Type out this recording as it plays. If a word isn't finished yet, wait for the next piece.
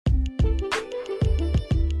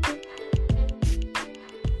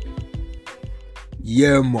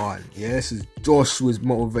Yeah, man. Yeah, this is Joshua's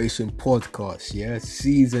Motivation Podcast. Yeah,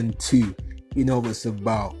 season 2. You know what it's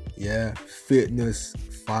about. Yeah, fitness,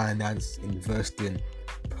 finance, investing,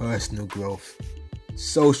 personal growth,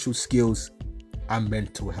 social skills, and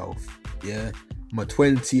mental health. Yeah, I'm a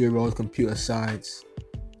 20-year-old computer science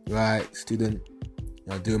student.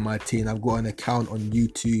 Doing my thing. I've got an account on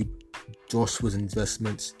YouTube, Joshua's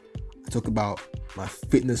Investments. I talk about my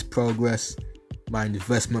fitness progress, my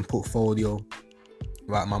investment portfolio.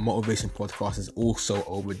 Right, my motivation podcast is also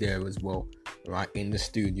over there as well, right, in the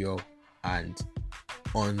studio and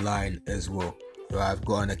online as well. Right, I've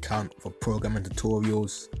got an account for programming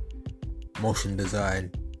tutorials, motion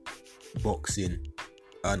design, boxing,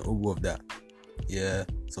 and all of that. Yeah,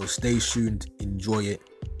 so stay tuned, enjoy it,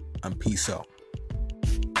 and peace out.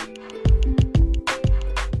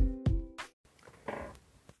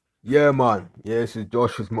 Yeah, man. Yeah, this is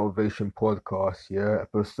Joshua's Motivation Podcast. Yeah,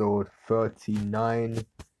 episode 39,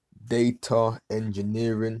 data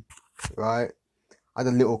engineering. Right, I had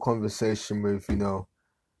a little conversation with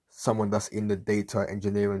someone that's in the data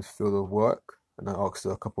engineering field of work, and I asked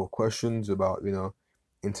her a couple of questions about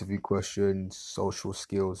interview questions, social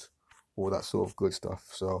skills, all that sort of good stuff.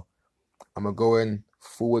 So I'm gonna go and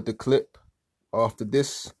forward the clip after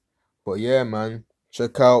this. But yeah, man,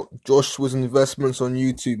 check out Joshua's Investments on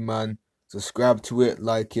YouTube, man. Subscribe to it,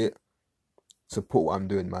 like it, support what I'm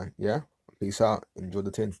doing, man. Yeah, peace out, enjoy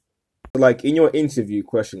the tin. Like in your interview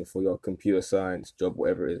question for your computer science job,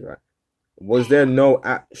 whatever it is, right? Was there no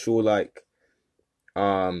actual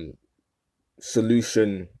um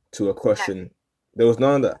solution to a No, question? There was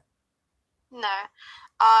none of that. no.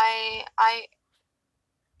 I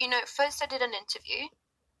first I did an interview.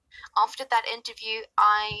 After that interview,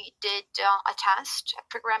 I did a test, a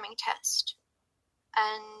programming test,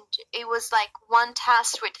 and it was like one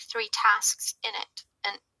task with three tasks in it,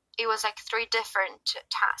 and it was like three different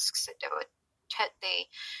tasks that they would the,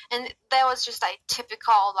 and that was just like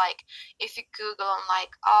typical, like if you Google on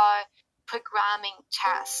like programming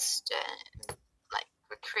test, like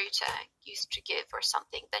recruiter used to give or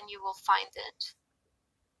something, then you will find it.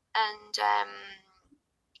 And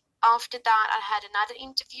after that, I had another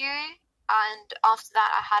interview, and after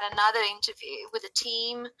that, I had another interview with a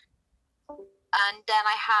team, and then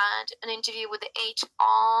I had an interview with the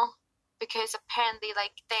HR, because apparently,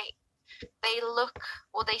 like they look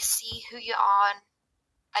or they see who you are,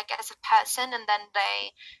 like as a person, and then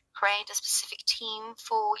they create a specific team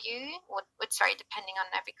for you. Or it's very depending on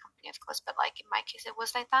every company, of course, but like in my case, it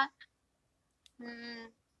was like that.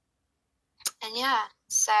 And yeah,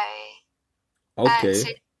 so Okay. so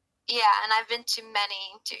yeah, and I've been to many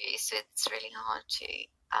interviews, so it's really hard to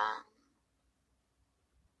um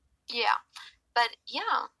yeah. But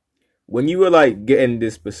yeah. When you were like getting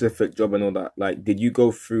this specific job and all that, like, did you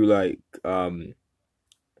go through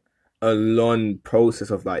a long process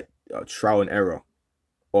of trial and error,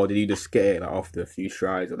 or did you just get it after a few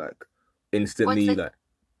tries, or What's instantly a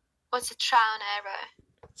what's a trial and error?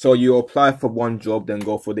 So you apply for one job, then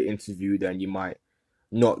go for the interview, then you might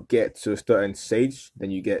not get to a certain stage,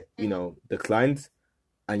 then you get Mm-hmm, declined,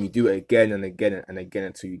 and you do mm-hmm. it again and again and again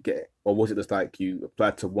until you get it? Or was it just like you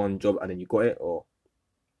applied to one job and then you got it, or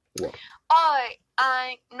what?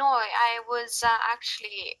 I no, I was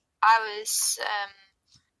actually I was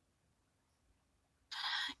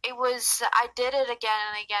it was I did it again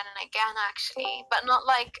and again and again, actually, but not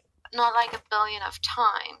like a billion of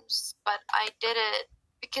times, but I did it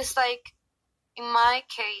because, like, in my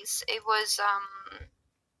case it was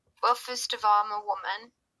well, first of all, I'm a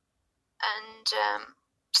woman, and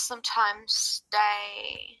sometimes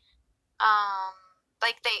um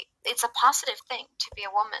it's a positive thing to be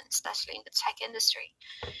a woman, especially in the tech industry.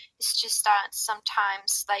 It's just that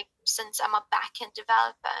sometimes, like, since I'm a back-end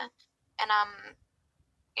developer, and I'm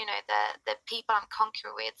the people I'm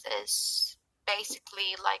concurring with is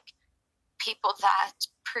basically like people that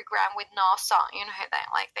program with NASA, that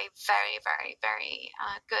like they very, very, very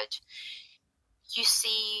good. You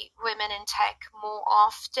see women in tech more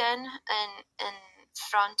often in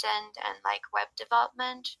front end and like web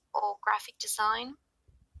development or graphic design,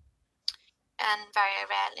 and very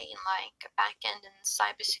rarely in like back end and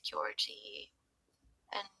cybersecurity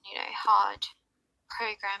and hard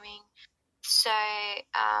programming. So,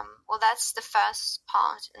 well, that's the first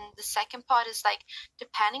part. And the second part is like,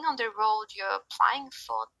 depending on the role you're applying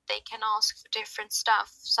for, they can ask for different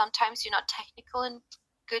stuff. Sometimes you're not technical and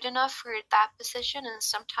good enough for that position, and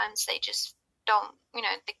sometimes they just don't,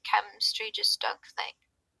 the chemistry just don't click.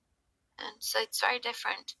 And so it's very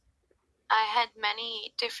different. I had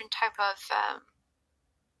many different type of um,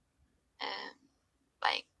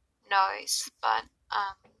 like noise, but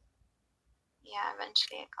yeah,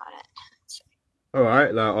 eventually I got it. So, All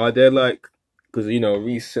right, like are there like because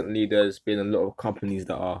recently there's been a lot of companies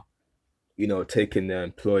that are taking their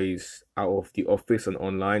employees out of the office and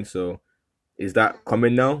online. So is that mhm.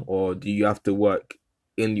 coming now, or do you have to work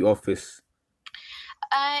in the office?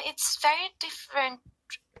 It's very different.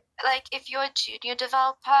 Like if you're a junior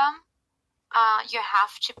developer, you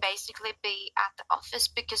have to basically be at the office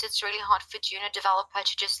because it's really hard for junior developer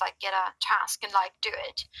to just like get a task and like do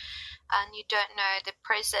it, and you don't know the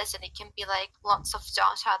process, and it can be like lots of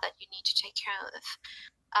data that you need to take care of.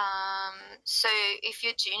 So if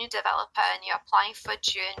you're a junior developer and you're applying for a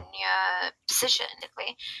junior position,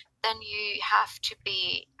 then you have to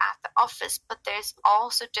be at the office. But there's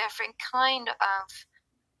also different kind of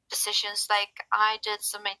positions. Like I did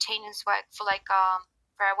some maintenance work for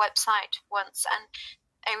for a website once, and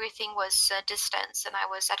everything was distance, and I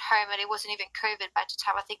was at home, and it wasn't even COVID by the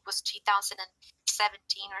time. I think it was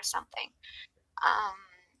 2017 or something. Um,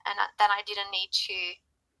 and then I didn't need to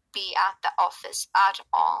be at the office at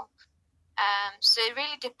all. So it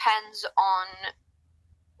really depends on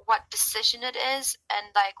what decision it is and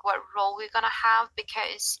like what role we're gonna have,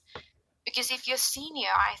 because if you're senior,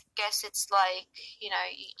 I guess it's like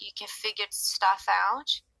you can figure stuff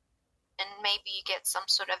out, and maybe you get some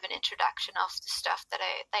sort of an introduction of the stuff that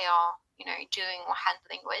they are doing or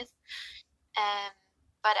handling with. Um,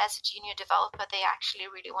 but as a junior developer, they actually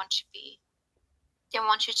really want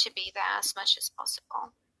you to be there as much as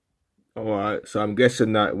possible. All right, so I'm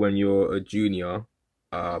guessing that when you're a junior,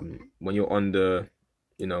 Hmm. when you're on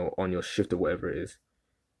on your shift or whatever it is,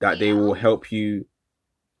 that they Yeah, will help you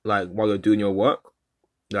like while you're doing your work,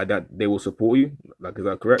 like that they will support you. Like, is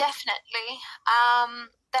that correct? definitely.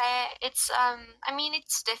 I mean,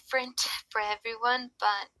 it's different for everyone,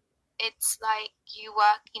 but it's like you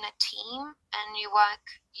work in a team and you work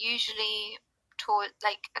usually toward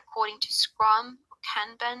like according to Scrum or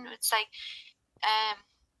Kanban. It's like um,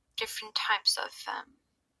 different types of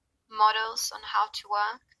models on how to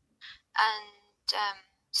work, and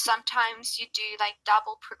sometimes you do like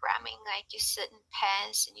double programming, like you sit in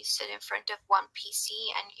pairs and you sit in front of one PC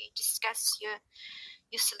and you discuss your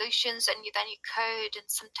solutions, and then you code, and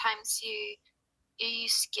sometimes you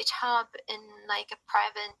use GitHub in like a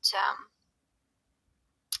private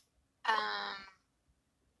um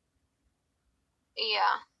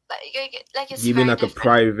yeah, like it's You mean very like a different.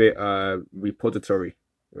 private repository,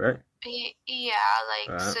 right? Yeah,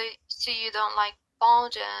 like Uh, so you don't like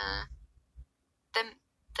bother the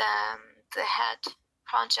the the head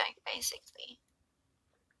project basically,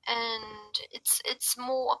 and it's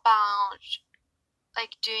more about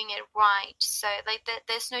like doing it right. So like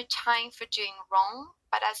there's no time for doing wrong,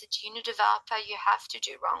 but as a junior developer, you have to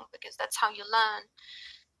do wrong because that's how you learn.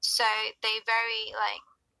 So they very like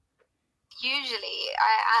usually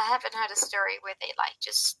I haven't heard a story where they like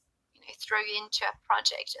just throw you into a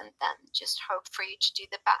project and then just hope for you to do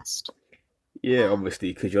the best. yeah, Um,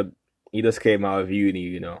 obviously, because you just came out of uni,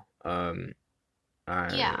 yeah.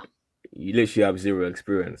 and you literally have zero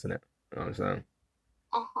experience in it. You know what I'm saying?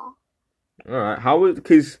 Uh-huh. All right, how is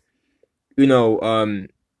because you know,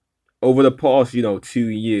 over the past 2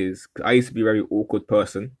 years, 'cause I used to be a very awkward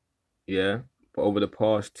person, yeah, but over the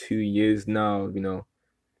past 2 years now,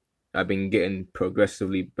 I've been getting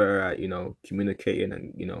progressively better at communicating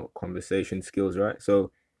and conversation skills, right?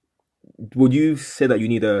 So would you say that you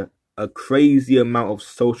need a crazy amount of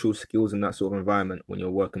social skills in that sort of environment when you're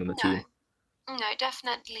working on a team? No,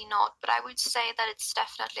 definitely not. But I would say that it's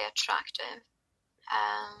definitely attractive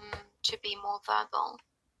to be more verbal.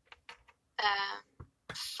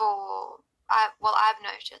 For I've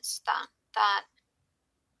noticed that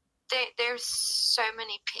there's so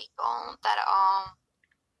many people that are,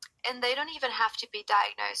 and they don't even have to be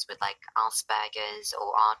diagnosed with like Asperger's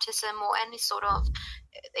or autism or any sort of.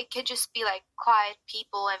 It could just be like quiet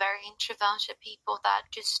people and very introverted people that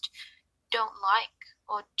just don't like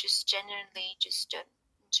or just genuinely just don't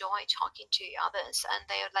enjoy talking to others, and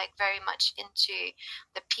they are like very much into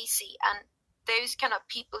the PC, and those kind of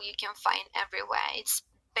people you can find everywhere. It's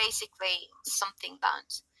basically something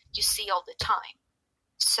that you see all the time.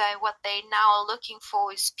 So what they now are looking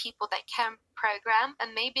for is people that can program,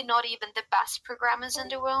 and maybe not even the best programmers in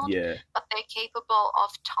the world, Yeah. but they're capable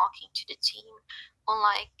of talking to the team or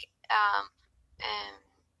like um,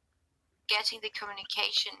 getting the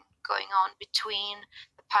communication going on between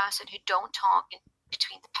the person who don't talk and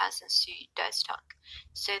between the persons who does talk.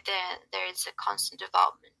 So there is a constant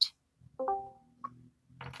development.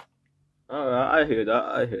 All right, I hear that.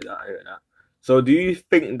 I hear that. I hear that. So, do you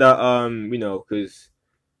think that because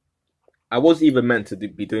I wasn't even meant to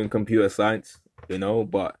be doing computer science,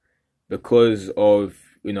 but because of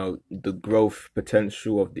the growth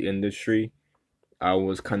potential of the industry, I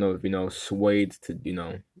was kind of, swayed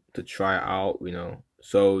to, to try it out,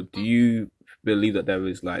 So do you believe that there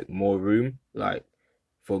is like more room, like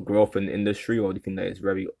for growth in the industry, or do you think that it's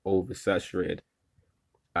very oversaturated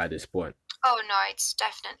at this point? Oh no, it's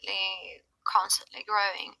definitely constantly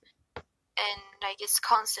growing, and like it's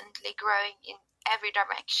constantly growing in every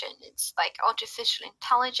direction. It's like artificial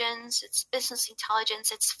intelligence, it's business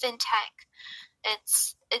intelligence, it's fintech.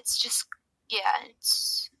 It's just, yeah,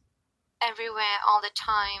 it's everywhere all the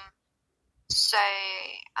time. So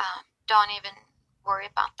don't even worry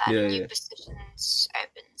about that. Yeah, New yeah. positions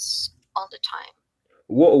opens all the time.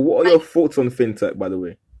 What are Like, your thoughts on fintech, by the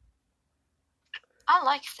way? I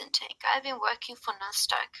like fintech. I've been working for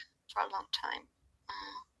Nasdaq for a long time.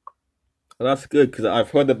 Well, that's good because I've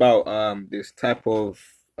heard about this type of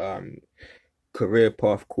um career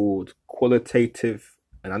path called qualitative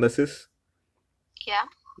analysis. Yeah.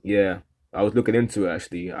 Yeah, I was looking into it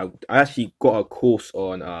actually. I actually got a course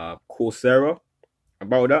on Coursera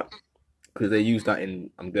about that because they use Mm-hmm. that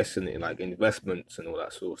in, I'm guessing, in like investments and all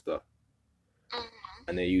that sort of stuff, Mm-hmm.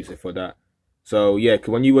 and they use it for that. So yeah, 'cause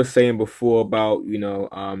when you were saying before about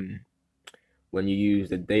when you use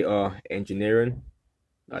the data engineering,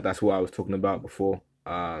 that's what I was talking about before.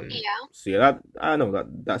 Yeah. So yeah, that I don't know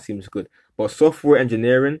that seems good. But software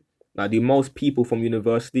engineering, like, do most people from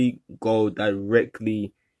university go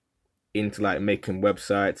directly into like making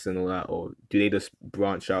websites and all that, or do they just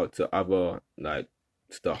branch out to other like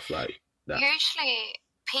stuff like that? Usually,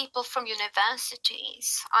 people from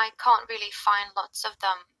universities, I can't really find lots of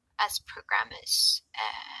them as programmers.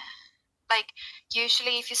 Like,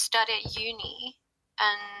 usually, if you study at uni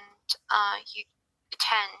and you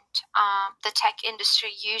attend the tech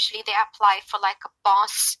industry, usually they apply for like a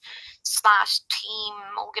boss slash team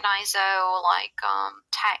organizer or like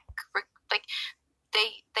tech, like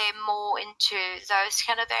they're more into those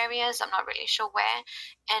kind of areas. I'm not really sure where.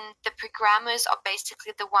 And the programmers are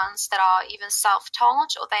basically the ones that are even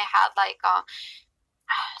self-taught, or they have like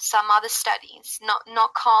some other studies,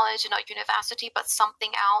 not college, not university, but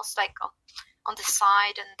something else like on the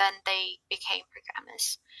side, and then they became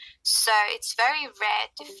programmers. So it's very rare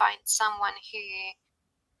to find someone who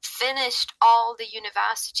finished all the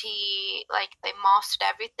university, like they mastered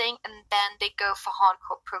everything, and then they go for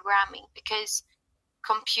hardcore programming, because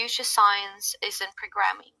computer science isn't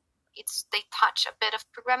programming. It's they touch a bit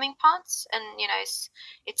of programming parts, and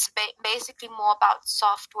it's basically more about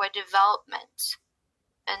software development,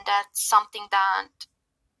 and that's something that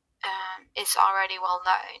is already well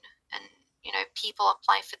known. And people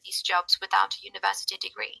apply for these jobs without a university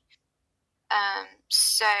degree.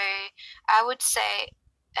 So I would say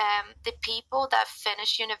the people that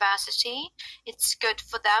finish university, it's good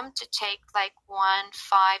for them to take like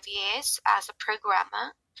 5 years as a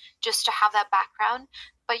programmer just to have that background.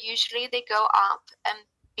 But usually they go up and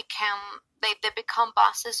they become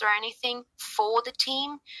bosses or anything for the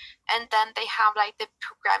team, and then they have like the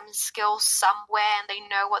programming skills somewhere, and they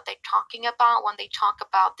know what they're talking about when they talk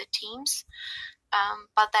about the teams.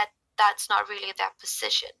 But that's not really their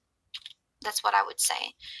position. That's what I would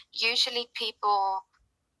say. Usually people,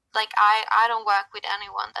 like I don't work with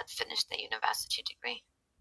anyone that finished the university degree.